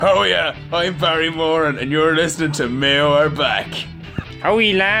Oh yeah, I'm Barry Moran and you're listening to Mayo Are Back.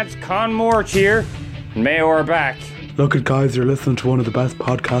 Howey lads, Con Moore here, and Mayo Are Back. Look at guys, you're listening to one of the best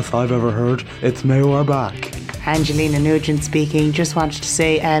podcasts I've ever heard. It's Mayo Are Back. Angelina Nugent speaking. Just wanted to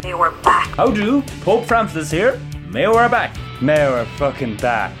say Mayo Are Back. How do? Pope Francis here. Mayo Are Back. Mayo Are fucking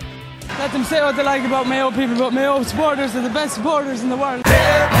back. Let them say what they like about Mayo people, but Mayo supporters are the best supporters in the world.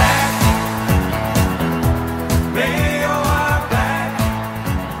 They're back. Mayo Are Back.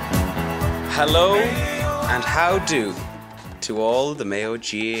 Hello and how do to all the Mayo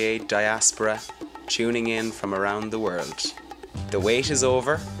GAA diaspora tuning in from around the world. The wait is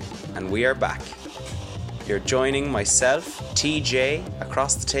over and we are back. You're joining myself, TJ,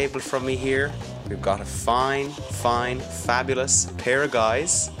 across the table from me here. We've got a fine, fabulous pair of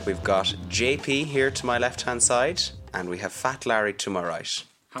guys. We've got JP here to my left-hand side, and we have Fat Larry to my right.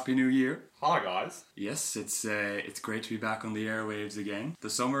 Happy New Year. Hi guys. Yes, it's great to be back on the airwaves again. The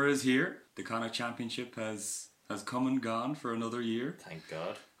summer is here. The Connacht Championship has come and gone for another year. Thank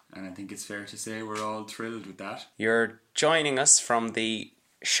God. And I think it's fair to say we're all thrilled with that. You're joining us from the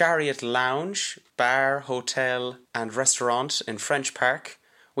Chariot Lounge, bar, hotel and restaurant in French Park.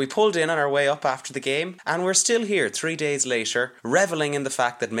 We pulled in on our way up after the game, and we're still here 3 days later, revelling in the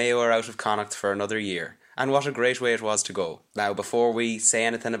fact that Mayo are out of Connacht for another year. And what a great way it was to go. Now, before we say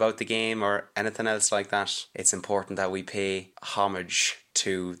anything about the game or anything else like that, it's important that we pay homage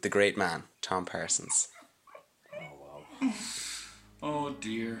to the great man, Tom Parsons. Oh wow. Oh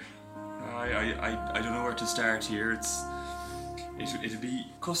dear. I don't know where to start here. It'd be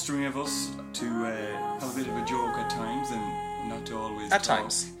customary of us to have a bit of a joke at times and not to always at talk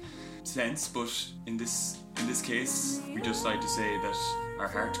times sense, but in this case we just like to say that our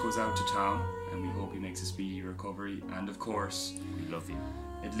heart goes out to Tom and we hope he makes a speedy recovery, and of course We love you.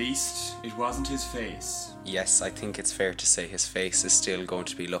 at least it wasn't his face. Yes, I think it's fair to say his face is still going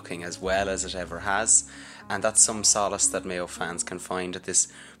to be looking as well as it ever has, and that's some solace that Mayo fans can find at this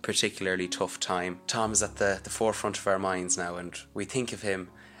particularly tough time. Tom is at the forefront of our minds now, and we think of him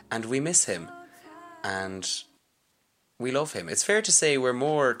and we miss him and we love him. It's fair to say we're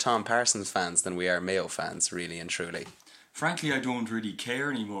more Tom Parsons fans than we are Mayo fans, really and truly. Frankly, I don't really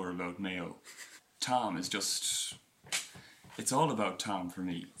care anymore about Mayo. Tom is just... It's all about Tom for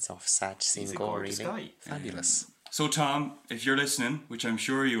me. It's off sad to see He's him a go, gorgeous really. guy. Fabulous. So Tom, if you're listening, which I'm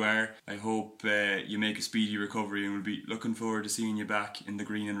sure you are, I hope you make a speedy recovery, and we'll be looking forward to seeing you back in the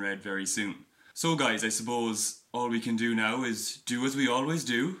green and red very soon. So guys, I suppose all we can do now is do as we always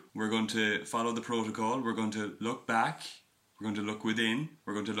do. We're going to follow the protocol. We're going to look back. We're going to look within.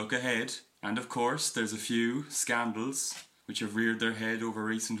 We're going to look ahead. And of course, there's a few scandals which have reared their head over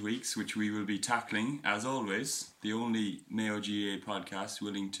recent weeks, which we will be tackling, as always. The only Mayo GAA podcast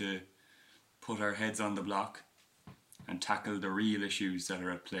willing to put our heads on the block and tackle the real issues that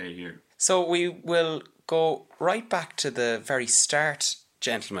are at play here. So we will go right back to the very start,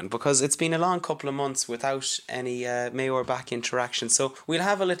 gentlemen, because it's been a long couple of months without any Mayo Are Back interaction. So we'll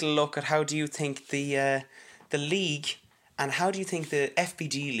have a little look at how do you think the league, and how do you think the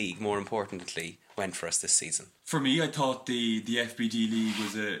FBD league, more importantly, went for us this season? For me, I thought the FBD league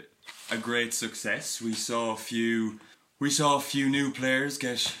was a great success. We saw a few new players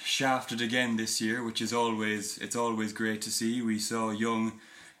get shafted again this year, which is always great to see. We saw young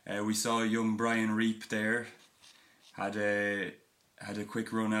Brian Reap there had a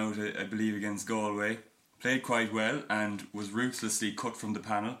quick run out, I believe, against Galway. Played quite well and was ruthlessly cut from the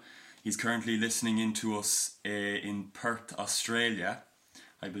panel. He's currently listening in to us in Perth, Australia.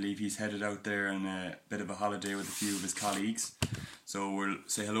 I believe he's headed out there on a bit of a holiday with a few of his colleagues. So we'll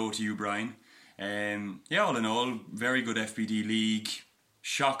say hello to you, Brian. All in all, very good FBD league.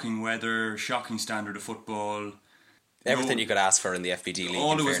 Shocking weather, shocking standard of football. Everything you could ask for in the FBD league.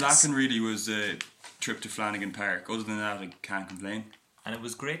 All it was lacking really was a trip to Flanagan Park. Other than that, I can't complain. And it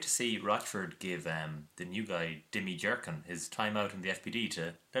was great to see Rochford give the new guy, Dimmy Jerkin, his time out in the FBD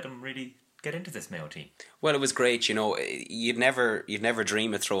to let him really get into this Mayo team. Well, it was great. You'd never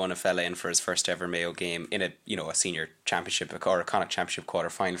dream of throwing a fella in for his first ever Mayo game in a senior championship or a Connacht Championship quarter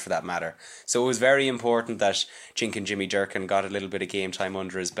final for that matter. So it was very important that Jinkin Jimmy Durkin got a little bit of game time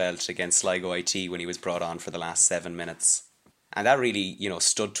under his belt against Sligo IT when he was brought on for the last 7 minutes, and that really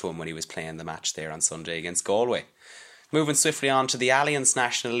stood to him when he was playing the match there on Sunday against Galway. Moving swiftly on to the Alliance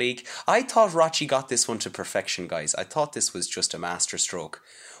National League, I thought Rochi got this one to perfection, guys. I thought this was just a masterstroke.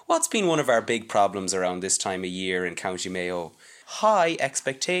 What's been one of our big problems around this time of year in County Mayo? High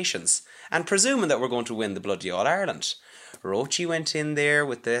expectations, and presuming that we're going to win the bloody All-Ireland. Rochi went in there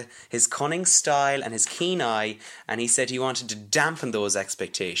with his cunning style and his keen eye, and he said he wanted to dampen those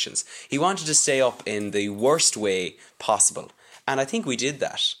expectations. He wanted to stay up in the worst way possible. And I think we did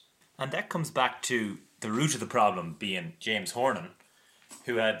that. And that comes back to the root of the problem being James Hornan,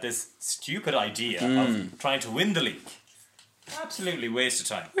 who had this stupid idea of trying to win the league. Absolutely waste of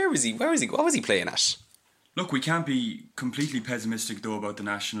time. Where was he? What was he playing at? Look, we can't be completely pessimistic though about the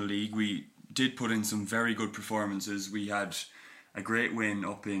National League. We did put in some very good performances. We had a great win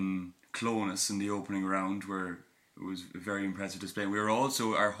up in Clones in the opening round where it was a very impressive display. We were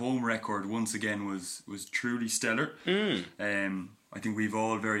also, our home record once again was truly stellar. I think we've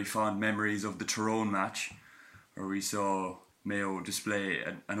all very fond memories of the Tyrone match where we saw Mayo display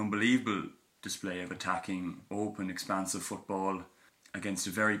an unbelievable display of attacking, open, expansive football against a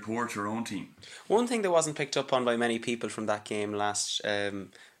very poor Tyrone team. One thing that wasn't picked up on by many people from that game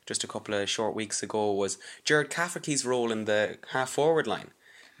just a couple of short weeks ago was Jared Cafferty's role in the half-forward line.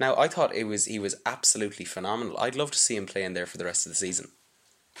 Now, I thought he was absolutely phenomenal. I'd love to see him playing there for the rest of the season.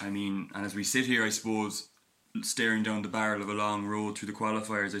 I mean, and as we sit here, I suppose, staring down the barrel of a long road through the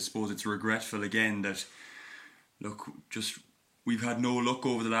qualifiers, I suppose it's regretful again that, look, just we've had no luck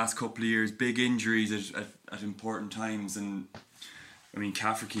over the last couple of years. Big injuries at important times, and I mean,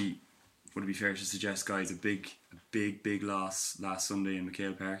 Cafferty, would it be fair to suggest, guys, a big loss last Sunday in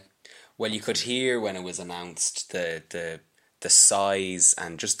McHale Park? Well, you could hear when it was announced the sighs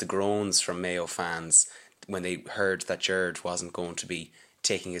and just the groans from Mayo fans when they heard that Jared wasn't going to be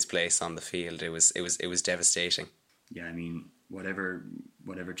taking his place on the field. It was devastating. Yeah, I mean, whatever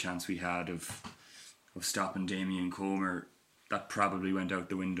chance we had of stopping Damien Comer, that probably went out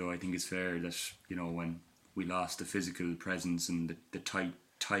the window. I think it's fair that, you know, when we lost the physical presence and the tight,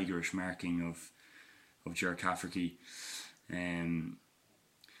 tigerish marking of Ger Cafferty.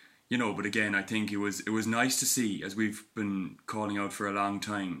 You know, but again, I think it was nice to see, as we've been calling out for a long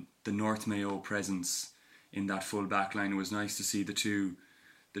time, the North Mayo presence in that full back line. It was nice to see the two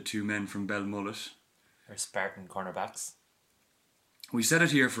men from Belmullet. Or Spartan cornerbacks. We said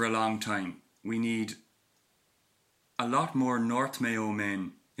it here for a long time. We need a lot more North Mayo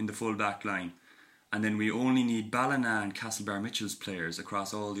men in the full back line. And then we only need Ballina and Castlebar Mitchell's players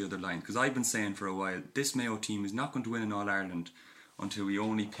across all the other lines. Because I've been saying for a while, this Mayo team is not going to win in All-Ireland until we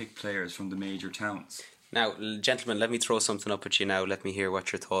only pick players from the major towns. Now, gentlemen, let me throw something up at you now. Let me hear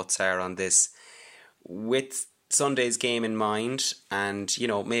what your thoughts are on this. With Sunday's game in mind, and, you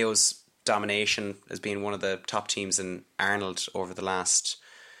know, Mayo's domination as being one of the top teams in Arnold over the last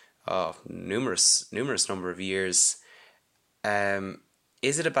numerous number of years,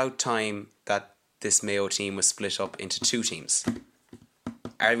 is it about time that this Mayo team was split up into two teams?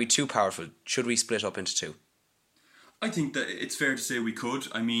 Are we too powerful? Should we split up into two? I think that it's fair to say we could.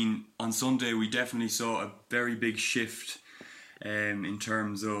 I mean, on Sunday we definitely saw a very big shift in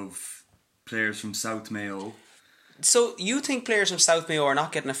terms of players from South Mayo. So you think players from South Mayo are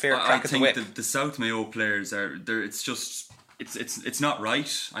not getting a fair crack at the whip? I think the South Mayo players are. It's not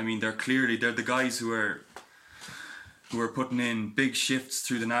right. I mean, they're the guys who are putting in big shifts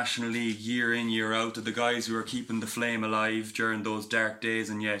through the National League year in, year out. They're the guys who are keeping the flame alive during those dark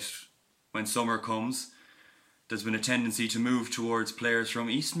days, and yet when summer comes, there's been a tendency to move towards players from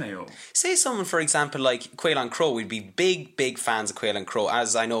East Mayo. Say someone, for example, like Quaylan Crowe. We'd be big fans of Quaylan Crowe,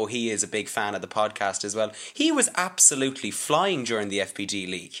 as I know he is a big fan of the podcast as well. He was absolutely flying during the FPD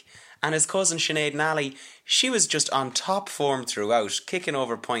League. And his cousin Sinead Nally, she was just on top form throughout, kicking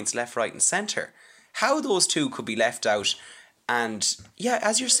over points left, right and centre. How those two could be left out, and yeah,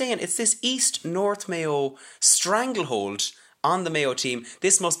 as you're saying, it's this East-North Mayo stranglehold on the Mayo team.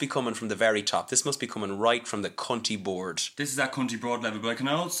 This must be coming from the very top. This must be coming right from the Cunty board. This is at Cunty board level, but I can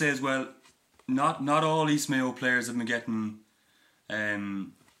also say as well, not all East Mayo players have been getting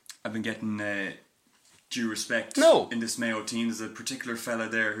due respect in this Mayo team. There's a particular fella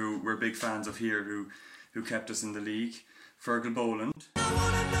there who we're big fans of here who kept us in the league, Fergal Boland.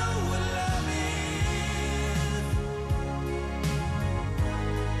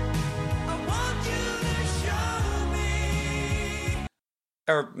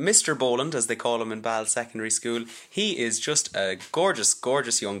 Or Mr. Boland, as they call him in Ball Secondary School, he is just a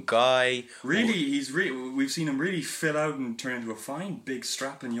gorgeous young guy. Really, we've seen him really fill out and turn into a fine, big,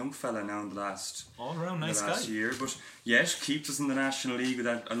 strapping young fella now in the last year. But yet, keeps us in the National League with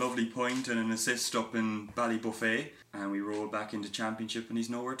a lovely point and an assist up in Ballybuffet, and we roll back into Championship and he's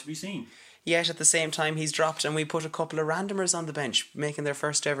nowhere to be seen. Yet at the same time he's dropped and we put a couple of randomers on the bench, making their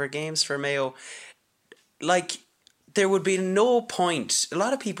first ever games for Mayo. Like, there would be no point. A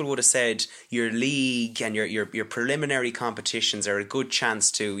lot of people would have said your league and your preliminary competitions are a good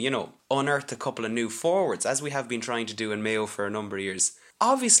chance to, you know, unearth a couple of new forwards, as we have been trying to do in Mayo for a number of years.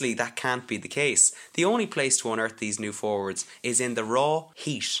 Obviously, that can't be the case. The only place to unearth these new forwards is in the raw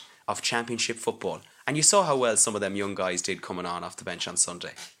heat of Championship football. And you saw how well some of them young guys did coming on off the bench on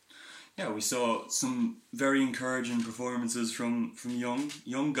Sunday. Yeah, we saw some very encouraging performances from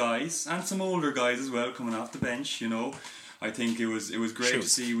young guys and some older guys as well coming off the bench. You know, I think it was great to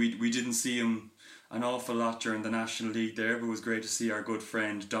see. We didn't see him an awful lot during the National League there, but it was great to see our good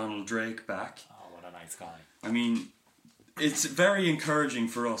friend Donald Drake back. Oh, what a nice guy! I mean, it's very encouraging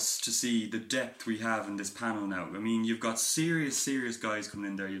for us to see the depth we have in this panel now. I mean, you've got serious guys coming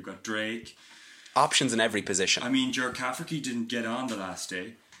in there. You've got Drake, options in every position. I mean, Ger Cafferty didn't get on the last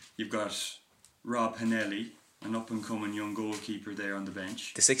day. You've got Rob Hennelly, an up-and-coming young goalkeeper there on the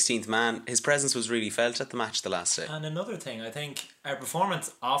bench. The 16th man, his presence was really felt at the match the last day. And another thing, I think our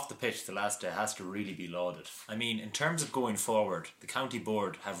performance off the pitch the last day has to really be lauded. I mean, in terms of going forward, the county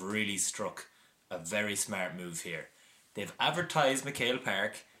board have really struck a very smart move here. They've advertised McHale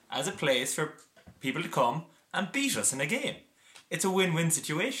Park as a place for people to come and beat us in a game. It's a win-win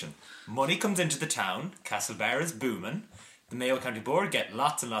situation. Money comes into the town, Castlebar is booming, the Mayo County Board get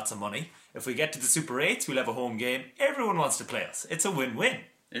lots and lots of money. If we get to the Super 8s, we'll have a home game. Everyone wants to play us. It's a win-win.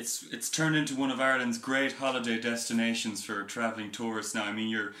 It's turned into one of Ireland's great holiday destinations for travelling tourists now. I mean,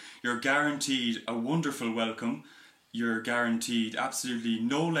 you're guaranteed a wonderful welcome. You're guaranteed absolutely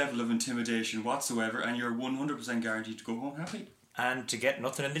no level of intimidation whatsoever, and you're 100% guaranteed to go home happy. And to get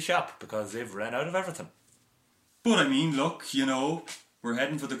nothing in the shop, because they've ran out of everything. But I mean, look, you know, we're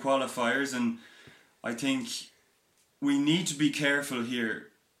heading for the qualifiers, and I think we need to be careful here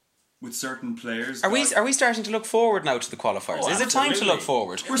with certain players. Are we starting to look forward now to the qualifiers? Oh, Is it time to look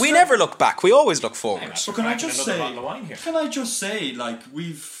forward? We We're never look back. We always look forward. But can I just say, like,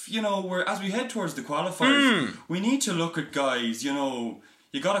 we've, you know, as we head towards the qualifiers, we need to look at guys, you know,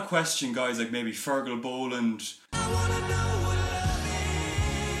 you got to question guys like maybe Fergal Boland,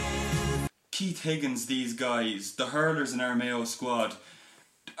 Keith Higgins, these guys, the hurlers in our Mayo squad.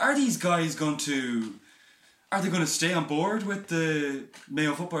 Are these guys going to stay on board with the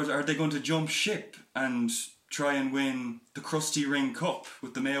Mayo footballers? Are they going to jump ship and try and win the Krusty Ring Cup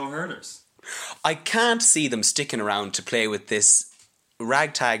with the Mayo hurlers? I can't see them sticking around to play with this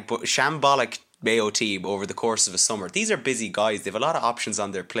ragtag but shambolic Mayo team over the course of a summer. These are busy guys. They have a lot of options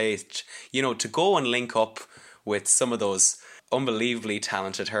on their plate. You know, to go and link up with some of those unbelievably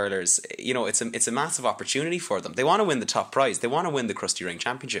talented hurlers, you know, it's a massive opportunity for them. They want to win the top prize. They want to win the Krusty Ring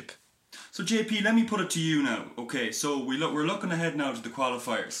Championship. So JP, let me put it to you now. Okay, so we're looking ahead now to the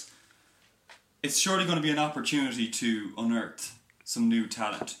qualifiers. It's surely going to be an opportunity to unearth some new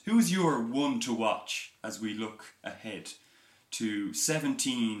talent. Who's your one to watch as we look ahead to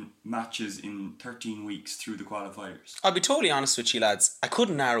 17 matches in 13 weeks through the qualifiers? I'll be totally honest with you lads, I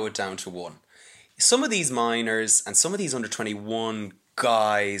couldn't narrow it down to one. Some of these minors and some of these under 21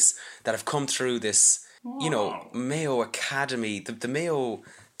 guys that have come through this, you know, Mayo Academy, the Mayo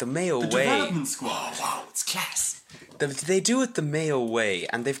way. Development squad. Oh, wow, it's class. They do it the Mayo way,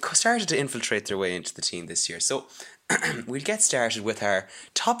 and they've started to infiltrate their way into the team this year. So we'll get started with our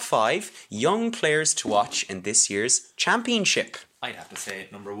top 5 young players to watch in this year's championship. I'd have to say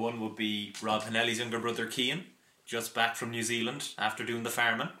number 1 would be Rob Hennelly's younger brother Cian, just back from New Zealand after doing the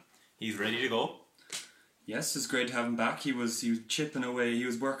farming. He's ready to go. Yes, it's great to have him back. He was chipping away. He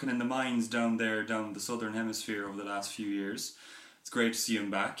was working in the mines down the southern hemisphere over the last few years. It's great to see him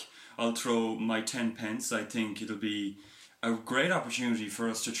back. I'll throw my 10 pence. I think it'll be a great opportunity for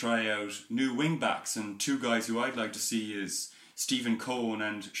us to try out new wing backs, and 2 guys who I'd like to see is Stephen Cohen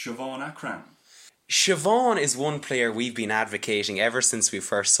and Siobhan Akram. Siobhan is one player we've been advocating ever since we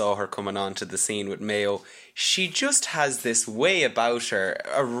first saw her coming onto the scene with Mayo. She just has this way about her,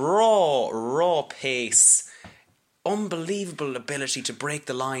 a raw pace, unbelievable ability to break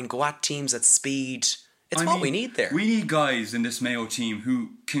the line, go at teams at speed. It's what we need there. We need guys in this Mayo team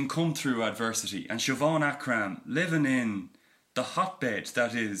who can come through adversity. And Siobhan Akram, living in the hotbed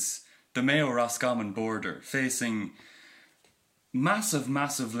that is the Mayo-Roscommon border, facing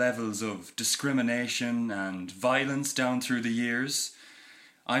massive levels of discrimination and violence down through the years.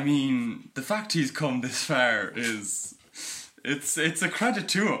 I mean, the fact he's come this far is... It's a credit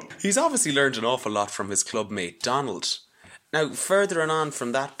to him. He's obviously learned an awful lot from his club mate, Donald. Now, further on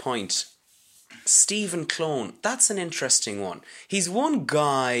from that point, Stephen Clone, that's an interesting one. He's one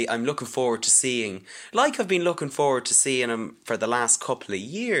guy I'm looking forward to seeing, like I've been looking forward to seeing him for the last couple of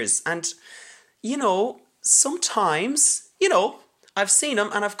years. And, you know, sometimes, you know, I've seen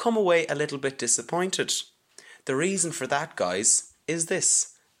him and I've come away a little bit disappointed. The reason for that, guys, is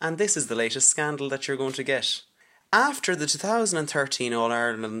this. And this is the latest scandal that you're going to get. After the 2013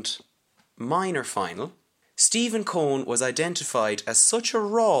 All-Ireland minor final, Stephen Cohen was identified as such a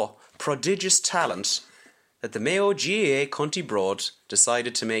raw, prodigious talent that the Mayo GAA Cunty Broad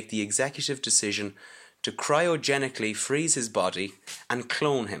decided to make the executive decision to cryogenically freeze his body and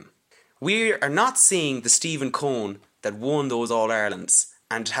clone him. We are not seeing the Stephen Cohn that won those All-Irelands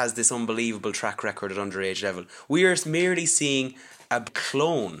and has this unbelievable track record at underage level. We are merely seeing a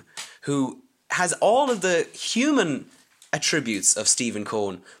clone who has all of the human attributes of Stephen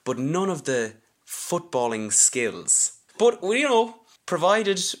Cohn, but none of the footballing skills. But, you know,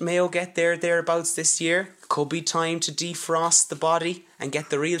 provided Mayo get thereabouts this year, could be time to defrost the body and get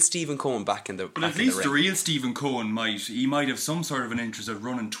the real Stephen Cohn back in the ring. But at least the real Stephen Cohn might have some sort of an interest of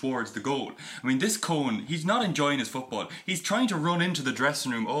running towards the goal. I mean, this Cohn, he's not enjoying his football. He's trying to run into the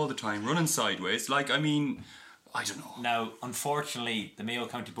dressing room all the time, running sideways. Like, I mean, I don't know. Now, unfortunately, the Mayo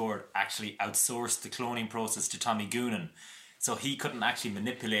County Board actually outsourced the cloning process to Tommy Goonan, so he couldn't actually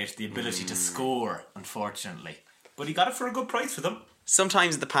manipulate the ability to score, unfortunately. But he got it for a good price for them.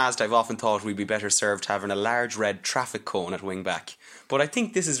 Sometimes in the past I've often thought we'd be better served having a large red traffic cone at wing back. But I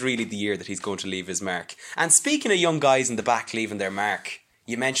think this is really the year that he's going to leave his mark. And speaking of young guys in the back leaving their mark,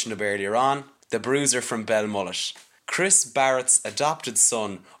 you mentioned him earlier on, the bruiser from Belmullet, Chris Barrett's adopted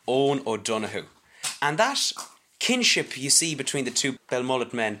son, Owen O'Donoghue. And that kinship you see between the two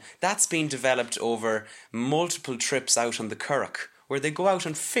Belmullet men, that's been developed over multiple trips out on the Curragh, where they go out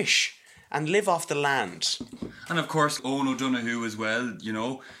and fish and live off the land. And of course, Owen O'Donoghue as well, you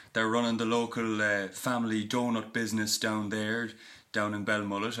know, they're running the local family donut business down there, down in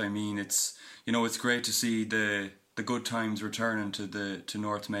Belmullet. I mean, it's great to see the good times returning to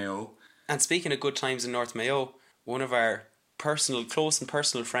North Mayo. And speaking of good times in North Mayo, one of our close and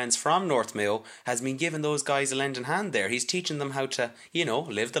personal friends from North Mayo has been giving those guys a lending hand there. He's teaching them how to,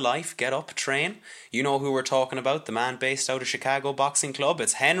 live the life, get up, train. You know who we're talking about, the man based out of Chicago Boxing Club.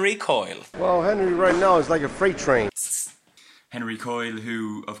 It's Henry Coyle. Well, Henry right now is like a freight train. Henry Coyle,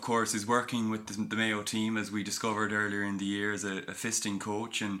 who of course is working with the Mayo team, as we discovered earlier in the year, as a fisting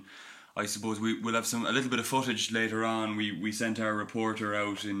coach, and I suppose we'll have a little bit of footage later on. We sent our reporter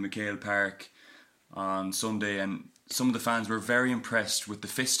out in McHale Park on Sunday, and some of the fans were very impressed with the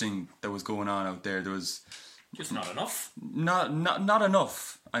fisting that was going on out there. There was just not enough. Not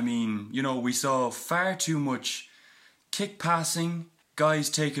enough. I mean, we saw far too much kick passing, guys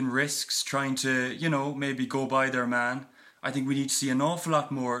taking risks, trying to, maybe go by their man. I think we need to see an awful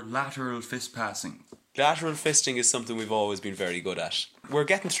lot more lateral fist passing. Lateral fisting is something we've always been very good at. We're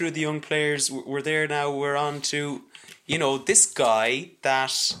getting through the young players. We're there now. We're on to, this guy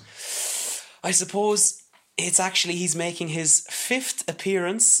that I suppose he's making his 5th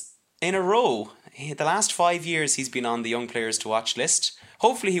appearance in a row. The last 5 years he's been on the young players to watch list.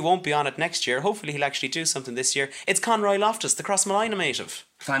 Hopefully he won't be on it next year. Hopefully he'll actually do something this year. It's Conroy Loftus, the Crossmolina native.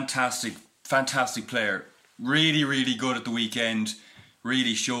 Fantastic player. Really, really good at the weekend.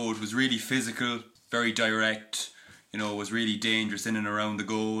 Really showed, was really physical, very direct, was really dangerous in and around the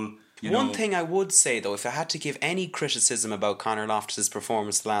goal. One thing I would say though, if I had to give any criticism about Conor Loftus'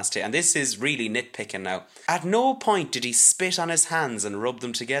 performance the last day, and this is really nitpicking now, at no point did he spit on his hands and rub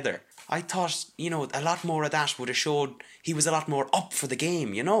them together. I thought, a lot more of that would have showed he was a lot more up for the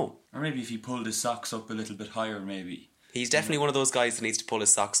game, Or maybe if he pulled his socks up a little bit higher, maybe. He's definitely one of those guys that needs to pull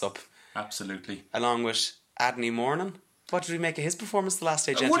his socks up. Absolutely. Along with Adney Mornan. What did we make of his performance the last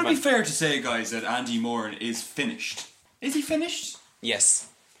day, gentlemen? Would it be fair to say, guys, that Andy Moran is finished? Is he finished? Yes.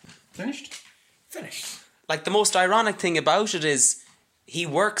 Finished. Like, the most ironic thing about it is he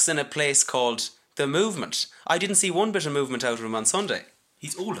works in a place called The Movement. I didn't see one bit of movement out of him on Sunday.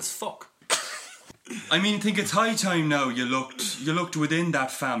 He's old as fuck. I mean, I think it's high time now you looked within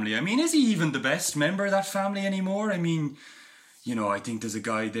that family. I mean, is he even the best member of that family anymore? I mean, I think there's a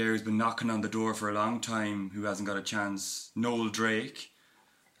guy there who's been knocking on the door for a long time who hasn't got a chance. Noel Drake.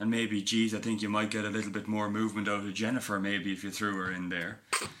 And maybe, I think you might get a little bit more movement out of Jennifer maybe if you threw her in there.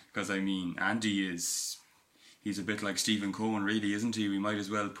 Because, I mean, Andy he's a bit like Stephen Cohen, really, isn't he? We might as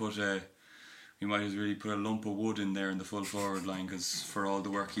well put a lump of wood in there in the full forward line for all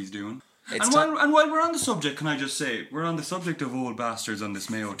the work he's doing. And while we're on the subject, can I just say, we're on the subject of old bastards on this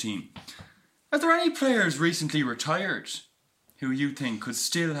Mayo team. Are there any players recently retired who you think could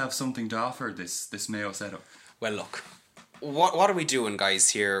still have something to offer this Mayo setup? Well, look, what are we doing,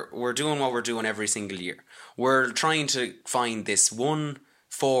 guys, here? We're doing what we're doing every single year. We're trying to find this one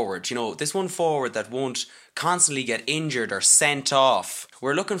forward, this one forward that won't constantly get injured or sent off.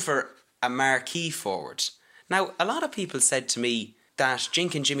 We're looking for a marquee forward. Now, a lot of people said to me that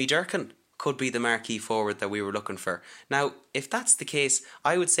Jink and Jimmy Durkin could be the marquee forward that we were looking for. Now, if that's the case,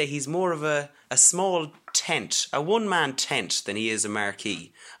 I would say he's more of a small tent, a one-man tent, than he is a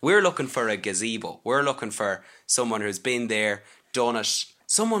marquee. We're looking for a gazebo. We're looking for someone who's been there, done it.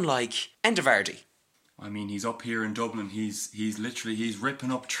 Someone like Enda Vardy. I mean, he's up here in Dublin. He's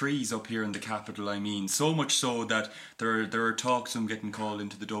ripping up trees up here in the capital. I mean, so much so that there are talks of him getting called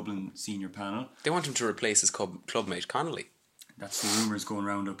into the Dublin senior panel. They want him to replace his clubmate Connolly. That's the rumours going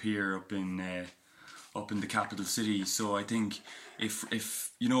around up here, up in the capital city. So I think if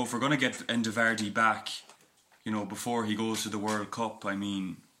we're going to get Enda Vardy back, before he goes to the World Cup, I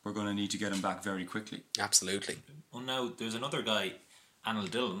mean, we're going to need to get him back very quickly. Absolutely. Well, now there's another guy,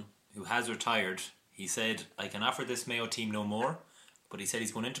 Anil Dillon, who has retired. He said, I can offer this Mayo team no more, but he said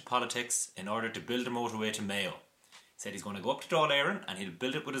he's going into politics in order to build a motorway to Mayo. He said he's going to go up to Dáil Éireann and he'll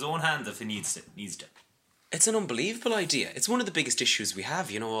build it with his own hands if he needs to. It's an unbelievable idea. It's one of the biggest issues we have,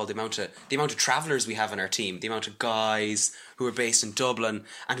 all the amount of travellers we have in our team, the amount of guys who are based in Dublin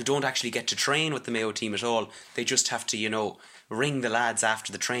and who don't actually get to train with the Mayo team at all. They just have to, ring the lads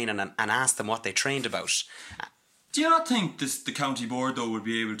after the training and ask them what they trained about. Do you not think the county board, though, would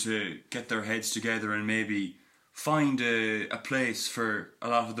be able to get their heads together and maybe find a place for a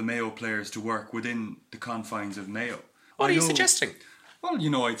lot of the Mayo players to work within the confines of Mayo? What are you suggesting?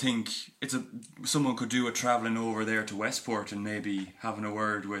 Well, I think someone could do a travelling over there to Westport and maybe having a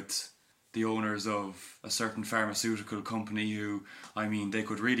word with the owners of a certain pharmaceutical company who, I mean, they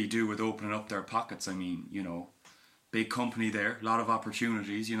could really do with opening up their pockets. I mean, big company there, a lot of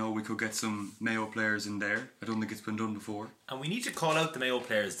opportunities. We could get some Mayo players in there. I don't think it's been done before. And we need to call out the Mayo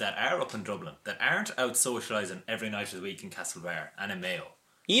players that are up in Dublin, that aren't out socialising every night of the week in Castlebar and in Mayo.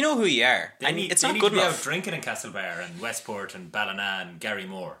 You know who you are. It's not good enough. They need to be out drinking in Castlebar and Westport and Ballina and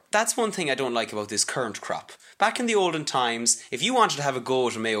Garrymore. That's one thing I don't like about this current crop. Back in the olden times, if you wanted to have a go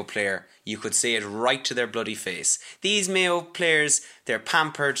at a Mayo player, you could say it right to their bloody face. These Mayo players, they're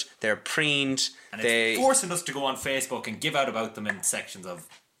pampered, they're preened. And it's forcing us to go on Facebook and give out about them in sections of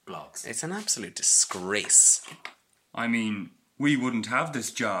blogs. It's an absolute disgrace. I mean, we wouldn't have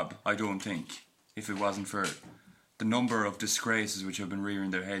this job, I don't think, if it wasn't for the number of disgraces which have been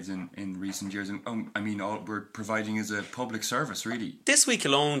rearing their heads in recent years. And all we're providing is a public service, really. This week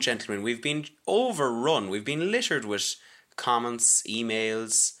alone, gentlemen, we've been overrun. We've been littered with comments,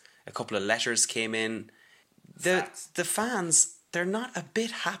 emails, a couple of letters came in. The fans, they're not a bit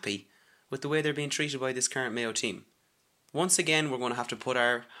happy with the way they're being treated by this current Mayo team. Once again, we're going to have to put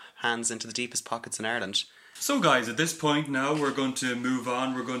our hands into the deepest pockets in Ireland. So guys, at this point now, we're going to move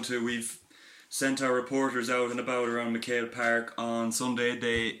on. We've sent our reporters out and about around McHale Park on Sunday.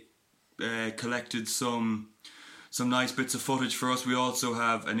 They collected some nice bits of footage for us. We also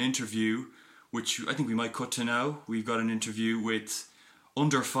have an interview, which I think we might cut to now. We've got an interview with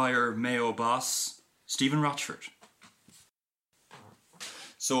under fire Mayo boss Stephen Rochford.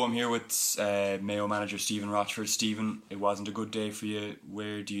 So I'm here with Mayo manager Stephen Rochford. Stephen, it wasn't a good day for you.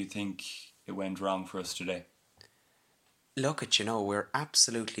 Where do you think it went wrong for us today? Look, we're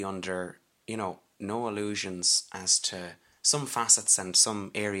absolutely under, no illusions as to some facets and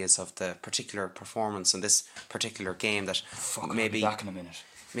some areas of the particular performance in this particular game that maybe back in a minute.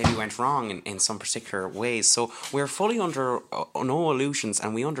 Maybe went wrong in some particular ways. So we're fully under no illusions,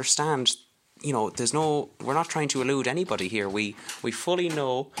 and we understand. We're not trying to elude anybody here. We fully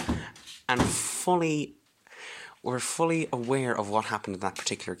know and we're fully aware of what happened in that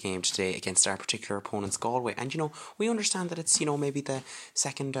particular game today against our particular opponents, Galway. And, we understand that it's, maybe the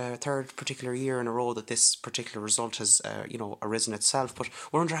second, third particular year in a row that this particular result has, arisen itself. But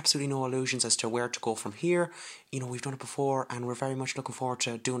we're under absolutely no illusions as to where to go from here. We've done it before and we're very much looking forward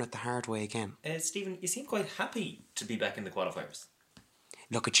to doing it the hard way again. Stephen, you seem quite happy to be back in the qualifiers.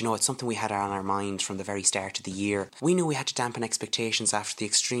 Look, it's something we had on our mind from the very start of the year. We knew we had to dampen expectations after the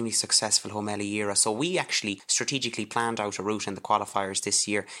extremely successful O'Malley era, so we actually strategically planned out a route in the qualifiers this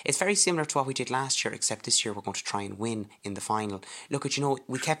year. It's very similar to what we did last year, except this year we're going to try and win in the final. Look,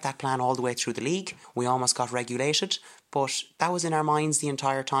 we kept that plan all the way through the league. We almost got regulated, but that was in our minds the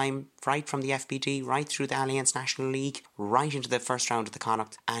entire time, right from the FBD, right through the Alliance National League, right into the first round of the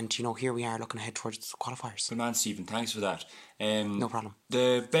Connacht, and here we are looking ahead towards the qualifiers. Good man, Stephen, thanks for that. No problem.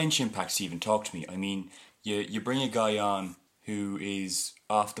 The bench impact, Stephen, talk to me. I mean, you bring a guy on who is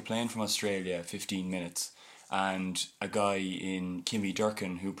off the plane from Australia 15 minutes, and a guy in Kimmy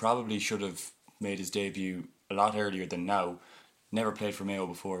Durkin who probably should have made his debut a lot earlier than now, never played for Mayo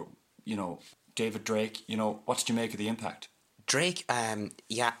before. David Drake, what did you make of the impact? Drake,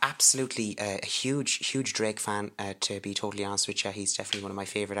 absolutely a huge Drake fan, to be totally honest with you. He's definitely one of my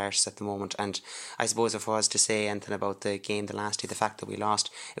favourite artists at the moment, and I suppose if I was to say anything about the game the last day, the fact that we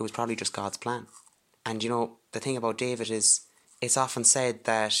lost, it was probably just God's plan. And the thing about David is, it's often said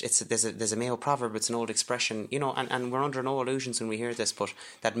that there's a Mayo proverb, it's an old expression, and we're under no illusions when we hear this, but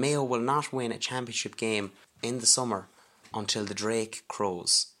that Mayo will not win a championship game in the summer until the Drake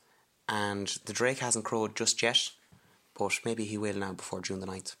crows. and the Drake hasn't crowed just yet, but maybe he will now before June the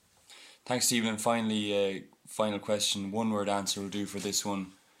 9th. Thanks, Stephen. And finally, final question, one-word answer will do for this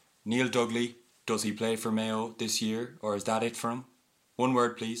one. Neil Dougley, does he play for Mayo this year, or is that it for him? One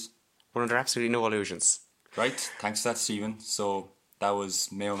word, please. We're under absolutely no illusions. Right, thanks for that, Stephen. So that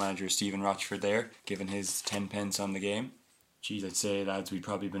was Mayo manager Stephen Rochford there, giving his 10 pence on the game. Geez, I'd say, lads, we'd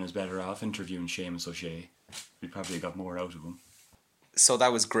probably been as better off interviewing Seamus O'Shea. We probably got more out of him. So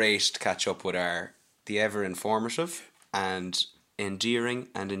that was great to catch up with the ever informative and endearing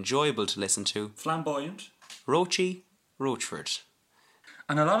and enjoyable to listen to Flamboyant Roachy Rochford.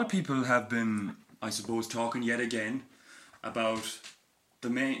 And a lot of people have been, I suppose, talking yet again about the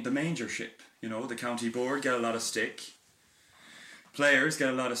mangership. You know, the county board get a lot of stick, players get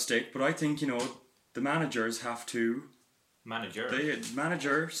a lot of stick, but I think, you know, the managers have to... The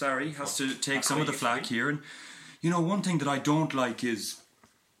manager has to take some of the flack here. And, you know, one thing that I don't like is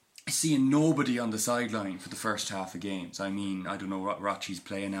seeing nobody on the sideline for the first half of games. I mean, I don't know what Rochi's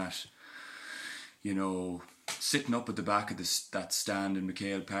playing at, you know, sitting up at the back of that stand in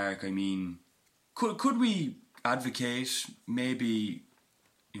McHale Park. I mean, could we advocate maybe,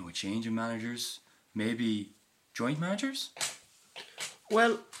 you know, a change in managers, maybe joint managers?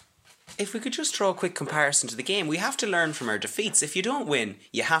 Well, if we could just draw a quick comparison to the game, we have to learn from our defeats. If you don't win,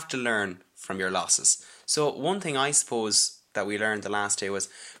 you have to learn from your losses. So one thing I suppose that we learned the last day was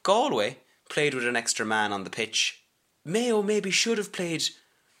Galway played with an extra man on the pitch. Mayo maybe should have played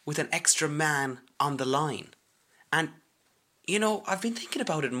with an extra man on the line. And, you know, I've been thinking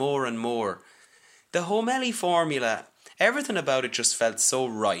about it more and more. The Homelli formula, everything about it just felt so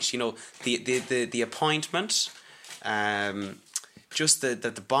right. You know, the appointment, just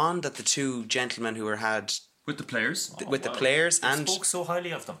the bond that the two gentlemen who had with the players, the players, and spoke so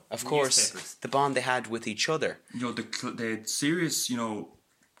highly of them. Of course, the bond they had with each other. You know, they had serious, you know,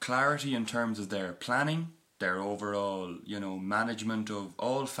 clarity in terms of their planning, their overall, you know, management of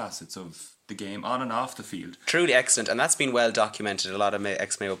all facets of the game on and off the field. Truly excellent, and that's been well documented. A lot of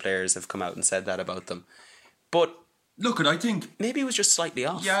ex-Mayo players have come out and said that about them. But look, I think maybe it was just slightly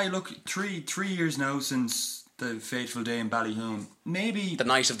off. Yeah, look, three years now since the fateful day in Ballyhoon. Maybe the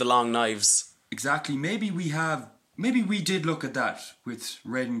night of the long knives. Exactly. Maybe we did look at that with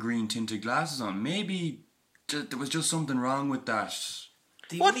red and green tinted glasses on. Maybe there was just something wrong with that.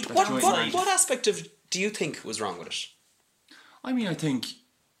 What aspect do you think was wrong with it? I mean, I think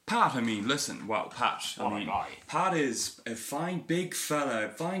Pat. I mean, listen. Wow, Pat. Pat is a fine big fella,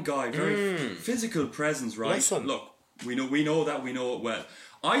 fine guy, very physical presence. Right. Listen. Look, we know that. We know it well.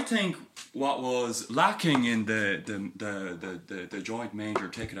 I think what was lacking in the joint manger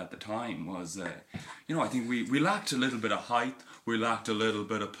ticket at the time was, you know, I think we lacked a little bit of height, we lacked a little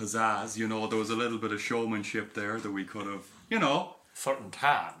bit of pizzazz, you know, there was a little bit of showmanship there that we could have, you know.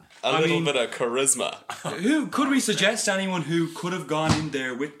 A little bit of charisma. Who could we suggest anyone who could have gone in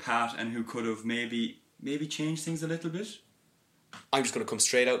there with Pat and who could have maybe changed things a little bit? I'm just going to come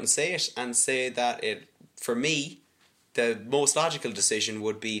straight out and say it, and say that for me, the most logical decision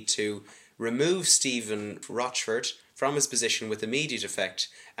would be to remove Stephen Rochford from his position with immediate effect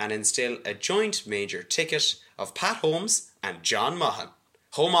and instill a joint major ticket of Pat Holmes and John Maughan.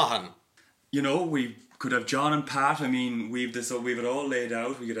 O'Maughan. You know, we could have John and Pat. I mean, we've it all laid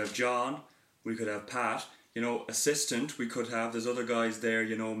out. We could have John, we could have Pat. You know, assistant, we could have, there's other guys there,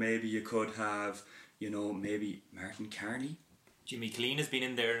 you know, maybe you could have, you know, maybe Martin Carney. Jimmy Clean has been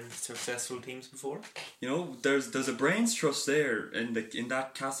in there in successful teams before. You know, there's a brains trust there in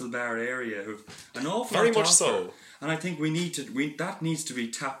that Castlebar area who've an awful very lot much to so, offer. And I think that needs to be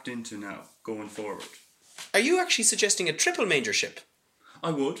tapped into now going forward. Are you actually suggesting a triple mangership?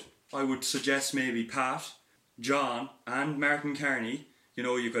 I would suggest maybe Pat, John, and Martin Carney. You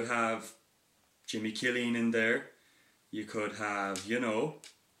know, you could have Jimmy Killeen in there. You could have, you know,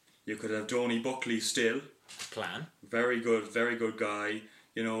 Donny Buckley still. Plan. Very good guy.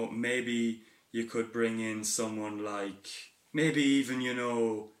 You know, maybe you could bring in someone like, maybe even, you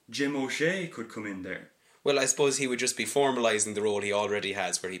know, Jim O'Shea could come in there. Well, I suppose he would just be formalising the role he already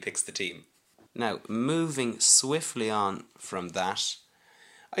has where he picks the team. Now, moving swiftly on from that,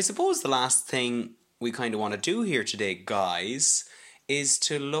 I suppose the last thing we kind of want to do here today, guys, is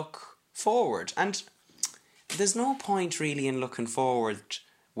to look forward. And there's no point really in looking forward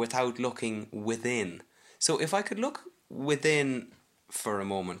without looking within. So if I could look within for a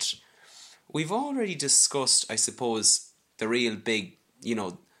moment, we've already discussed, I suppose, the real big, you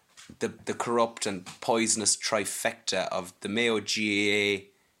know, the corrupt and poisonous trifecta of the Mayo GAA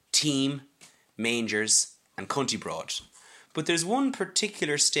team, Mangers and County Broad. But there's one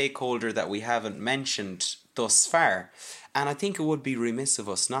particular stakeholder that we haven't mentioned thus far. And I think it would be remiss of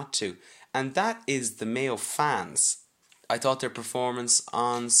us not to. And that is the Mayo fans. I thought their performance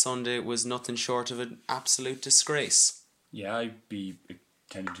on Sunday was nothing short of an absolute disgrace. Yeah, I'd be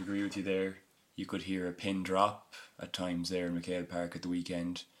tending to agree with you there. You could hear a pin drop at times there in McHale Park at the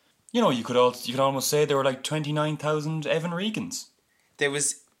weekend. You know, you could almost say there were like 29,000 Evan Regans. There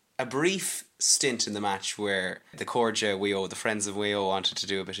was a brief stint in the match where the Corja Weo, the Friends of Weo, wanted to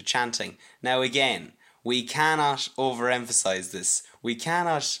do a bit of chanting. Now again, we cannot overemphasise this.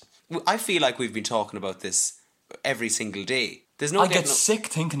 I feel like we've been talking about this every single day. I get sick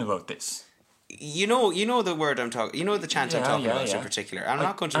thinking about this. You know the word I'm talking. You know the chant I'm talking about in particular. I'm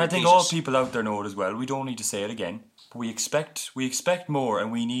not going to. And I think all people out there know it as well. We don't need to say it again. But we expect more,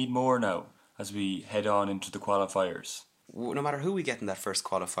 and we need more now as we head on into the qualifiers. No matter who we get in that first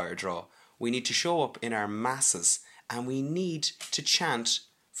qualifier draw, we need to show up in our masses, and we need to chant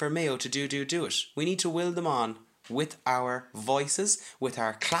for Mayo to do it. We need to will them on with our voices, with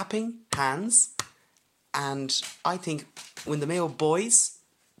our clapping hands, and I think when the Mayo boyens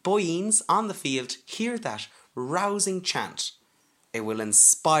on the field hear that rousing chant, it will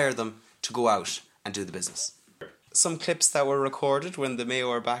inspire them to go out and do the business. Some clips that were recorded when the Mayo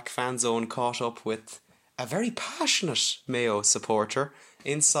Are Back fan zone caught up with a very passionate Mayo supporter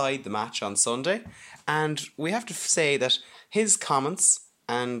inside the match on Sunday, and we have to say that his comments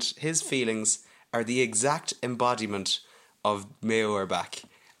and his feelings are the exact embodiment of Mayo Are Back.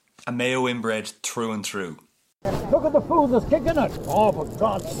 A Mayo inbred through and through. Look at the fool that's kicking it. Oh, for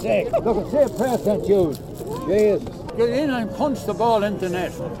God's sake. Look at say a prayer, St. Jude. Jesus. Get in and punch the ball into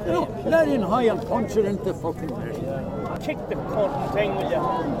net. You know, let in high and punch it into fucking net. Kick the cunt thing, will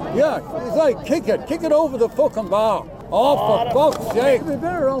you? Yeah, it's like kick it over the fucking bar. Oh, for fuck's sake. It'd be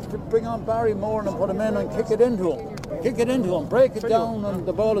better off to bring on Barry Moore and put him in and kick it into him. Kick it into him, break it down, and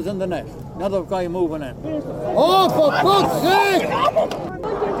the ball is in the net. Another guy moving in. Oh, for fuck's sake!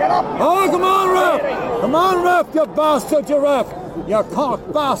 Oh, come on, ref! Come on, ref, you bastard, you ref! You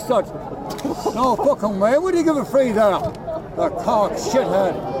cock bastard! No fucking way, would you give a free there? The cock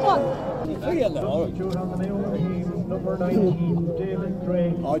shithead! Free in there,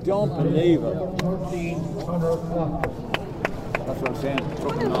 I don't believe it. That's what I'm saying.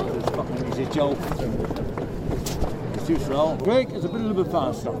 Fucking he's a joke. He's too slow. Drake is a little bit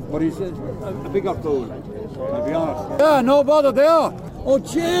faster, but he's a bigger fool, I'll be honest. Yeah, no bother there. Oh,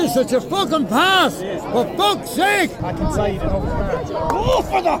 jeez, it's a fucking pass! For fuck's sake! I can say it over there. Go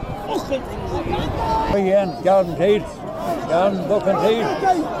for the fucking... Again, guaranteed. Guaranteed.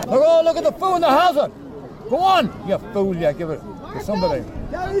 Look at the fool that has it. Go on, you fool, you give it to somebody.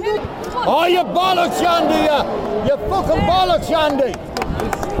 Oh, you bollocks, Yandy, you fucking bollocks, Yandy.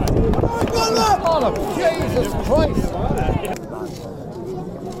 Bollocks, Jesus Christ.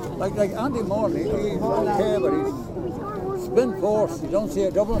 Like Andy Moore, he's okay, but he's spin force. You don't see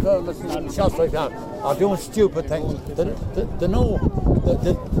a Dublin fella missing shots like that, or doing stupid things.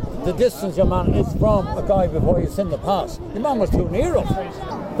 The distance your man is from a guy before you send the pass. Your man was too near him.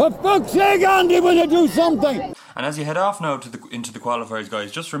 For fuck's sake, Andy, will you do something? And as you head off now into the qualifiers,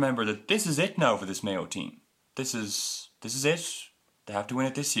 guys, just remember that this is it now for this Mayo team. This is it. They have to win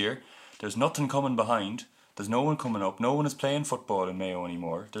it this year. There's nothing coming behind. There's no one coming up. No one is playing football in Mayo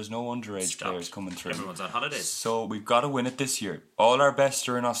anymore. There's no underage players coming through. Everyone's on holidays. So we've got to win it this year. All our best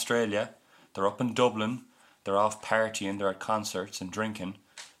are in Australia. They're up in Dublin. They're off partying. They're at concerts and drinking.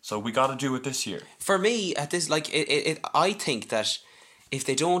 So we got to do it this year. For me, at this, I think that if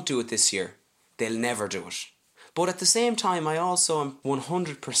they don't do it this year, they'll never do it. But at the same time, I also am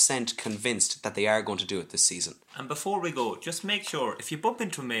 100% convinced that they are going to do it this season. And before we go, just make sure, if you bump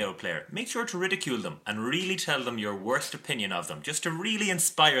into a Mayo player, make sure to ridicule them and really tell them your worst opinion of them, just to really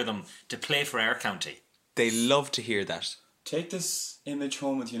inspire them to play for our county. They love to hear that. Take this image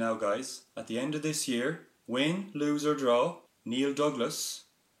home with you now, guys. At the end of this year, win, lose or draw, Neil Douglas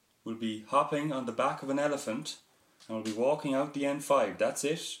will be hopping on the back of an elephant and will be walking out the N5. That's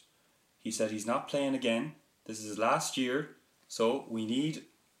it. He said he's not playing again. This is his last year, so we need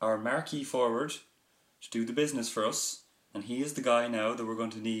our marquee forward to do the business for us, and he is the guy now that we're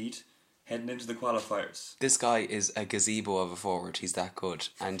going to need heading into the qualifiers. This guy is a gazebo of a forward. He's that good.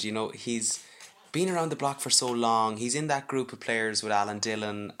 And, you know, he's been around the block for so long. He's in that group of players with Alan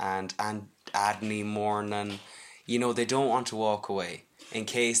Dillon and Adney Mornan. You know, they don't want to walk away in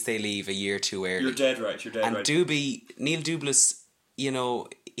case they leave a year too early. You're dead right. And Neil Douglas, you know,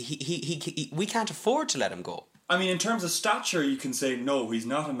 we can't afford to let him go. I mean, in terms of stature, you can say, no, he's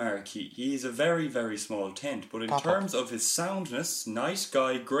not a marquee. He's a very, very small tent. But in terms of his soundness, nice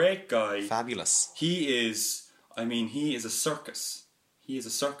guy, great guy. Fabulous. He is a circus. He is a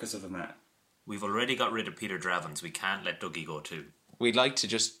circus of a man. we've already got rid of Peter Dravins. We can't let Dougie go too. We'd like to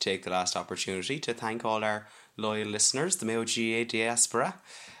just take the last opportunity to thank all our loyal listeners, the Mayo GA diaspora.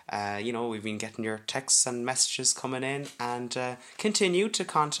 We've been getting your texts and messages coming in, and continue to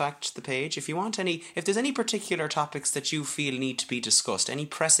contact the page if you want if there's any particular topics that you feel need to be discussed, any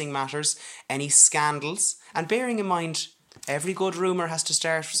pressing matters, any scandals, and bearing in mind every good rumour has to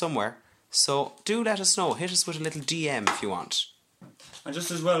start somewhere, so do let us know. Hit us with a little DM if you want. And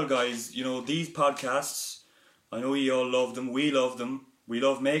just as well, guys, these podcasts, I know you all love them, we love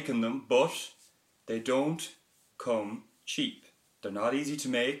making them, but they don't come cheap. They're not easy to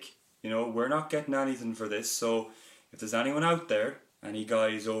make. We're not getting anything for this. So if there's anyone out there, any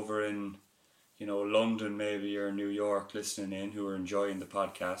guys over in, London maybe or New York listening in who are enjoying the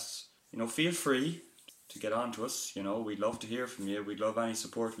podcasts, feel free to get on to us. We'd love to hear from you. We'd love any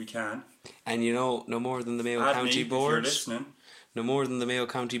support we can. And no more than the Mayo County Board. If you're listening. No more than the Mayo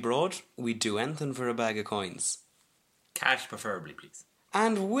County Broad. We'd do anything for a bag of coins. Cash preferably, please.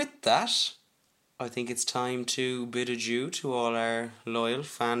 And with that, I think it's time to bid adieu to all our loyal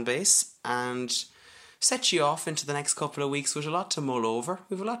fan base and set you off into the next couple of weeks with a lot to mull over.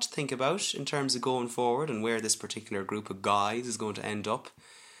 We have a lot to think about in terms of going forward and where this particular group of guys is going to end up.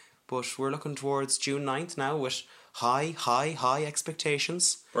 But we're looking towards June 9th now with high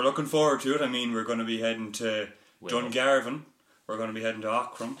expectations. We're looking forward to it. I mean, we're going to be heading to Dungarvan. We're going to be heading to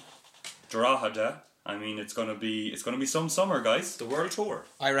Aughrim, Drogheda. I mean, it's going to be some summer, guys. The World Tour.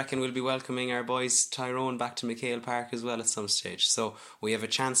 I reckon we'll be welcoming our boys Tyrone back to McHale Park as well at some stage. So we have a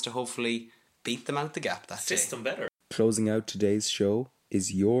chance to hopefully beat them out the gap that day. System better. Closing out today's show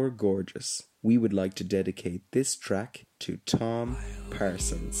is You're Gorgeous. We would like to dedicate this track to Tom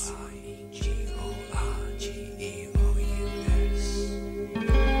Parsons.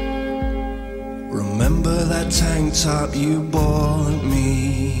 Remember that tank top you bought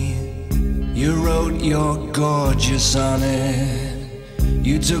me? You wrote you're gorgeous on it.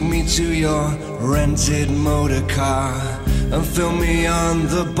 You took me to your rented motor car and filmed me on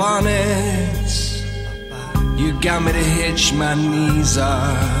the bonnet. You got me to hitch my knees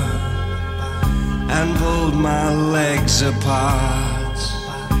up and pulled my legs apart.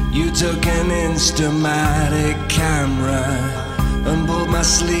 You took an Instamatic camera and pulled my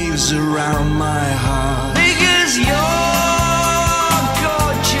sleeves around my heart. Because you're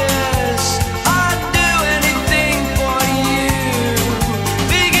gorgeous, I'd do anything for you.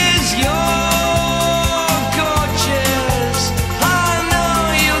 Because you're gorgeous, I know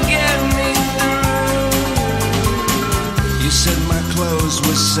you'll get me through. You said my clothes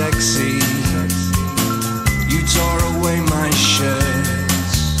were sexy. You tore away my shirt.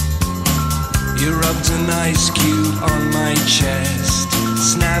 You rubbed an ice cube on my chest,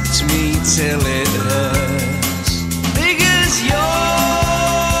 snapped me till it hurts. Because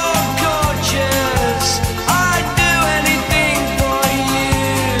you're gorgeous, I'd do anything for you.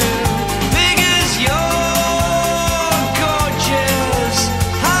 Because you're gorgeous,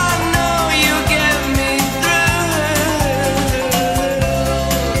 I know you get me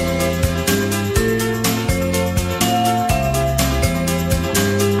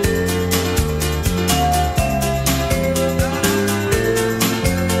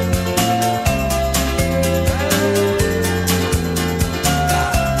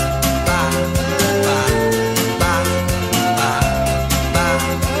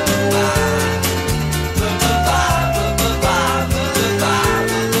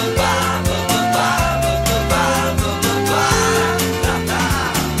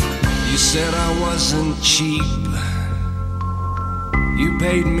cheap. You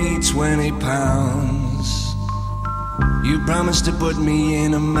paid me £20. You promised to put me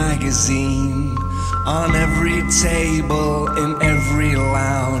in a magazine, on every table, in every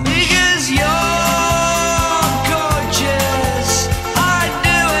lounge.